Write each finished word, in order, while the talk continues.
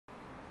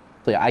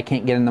I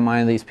can't get in the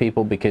mind of these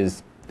people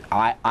because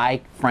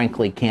I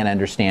frankly can't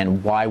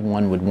understand why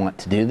one would want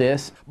to do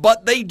this.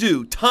 But they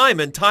do, time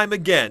and time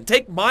again.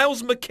 Take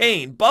Miles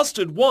McCain,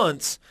 busted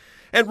once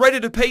and ready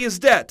to pay his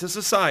debt to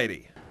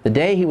society. The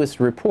day he was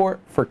to report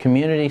for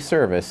community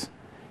service,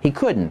 he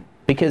couldn't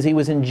because he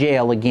was in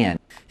jail again.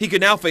 He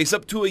could now face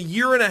up to 1.5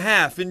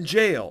 years in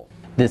jail.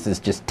 This is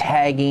just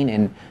tagging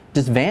and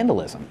just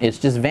vandalism. It's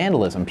just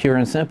vandalism, pure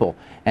and simple.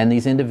 And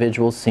these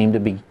individuals seem to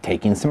be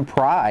taking some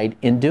pride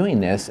in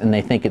doing this, and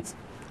I think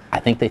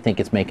they think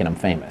it's making them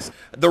famous.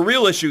 The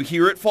real issue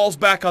here, it falls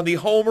back on the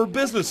home or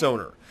business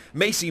owner.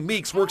 Macy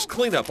Meeks works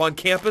cleanup on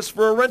campus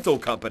for a rental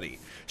company.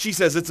 She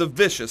says it's a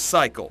vicious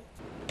cycle.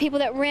 People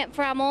that rent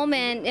from them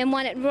and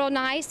want it real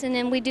nice, and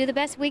then we do the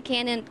best we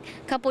can, and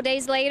a couple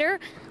days later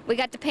we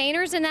got the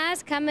painters and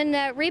us come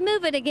and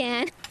remove it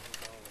again.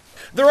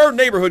 There are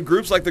neighborhood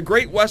groups like the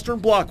Great Western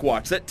Block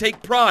Watch that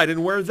take pride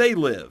in where they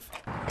live.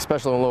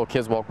 Especially when little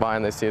kids walk by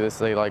and they see this,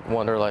 they like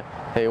wonder like,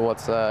 hey,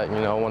 what's that? You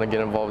know, want to get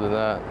involved in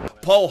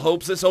that. Paul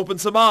hopes this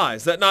opens some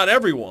eyes that not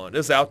everyone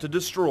is out to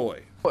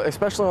destroy.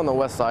 Especially on the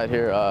west side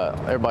here,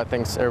 everybody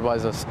thinks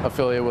everybody's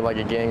affiliated with like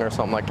a gang or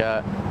something like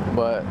that.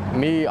 But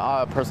me,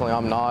 personally,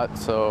 I'm not.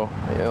 So,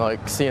 you know,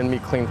 like seeing me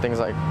clean things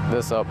like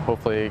this up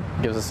hopefully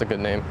gives us a good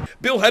name.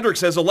 Bill Hedrick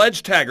says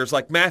alleged taggers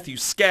like Matthew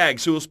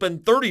Skaggs, who will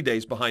spend 30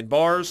 days behind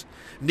bars,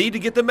 need to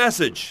get the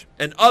message,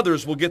 and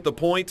others will get the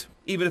point,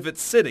 even if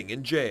it's sitting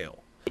in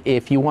jail.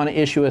 If you want to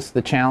issue us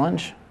the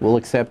challenge, we'll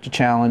accept a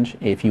challenge.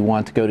 If you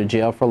want to go to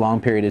jail for a long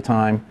period of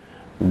time,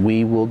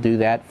 we will do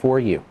that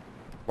for you.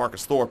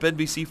 Marcus Thorpe,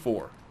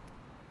 NBC4.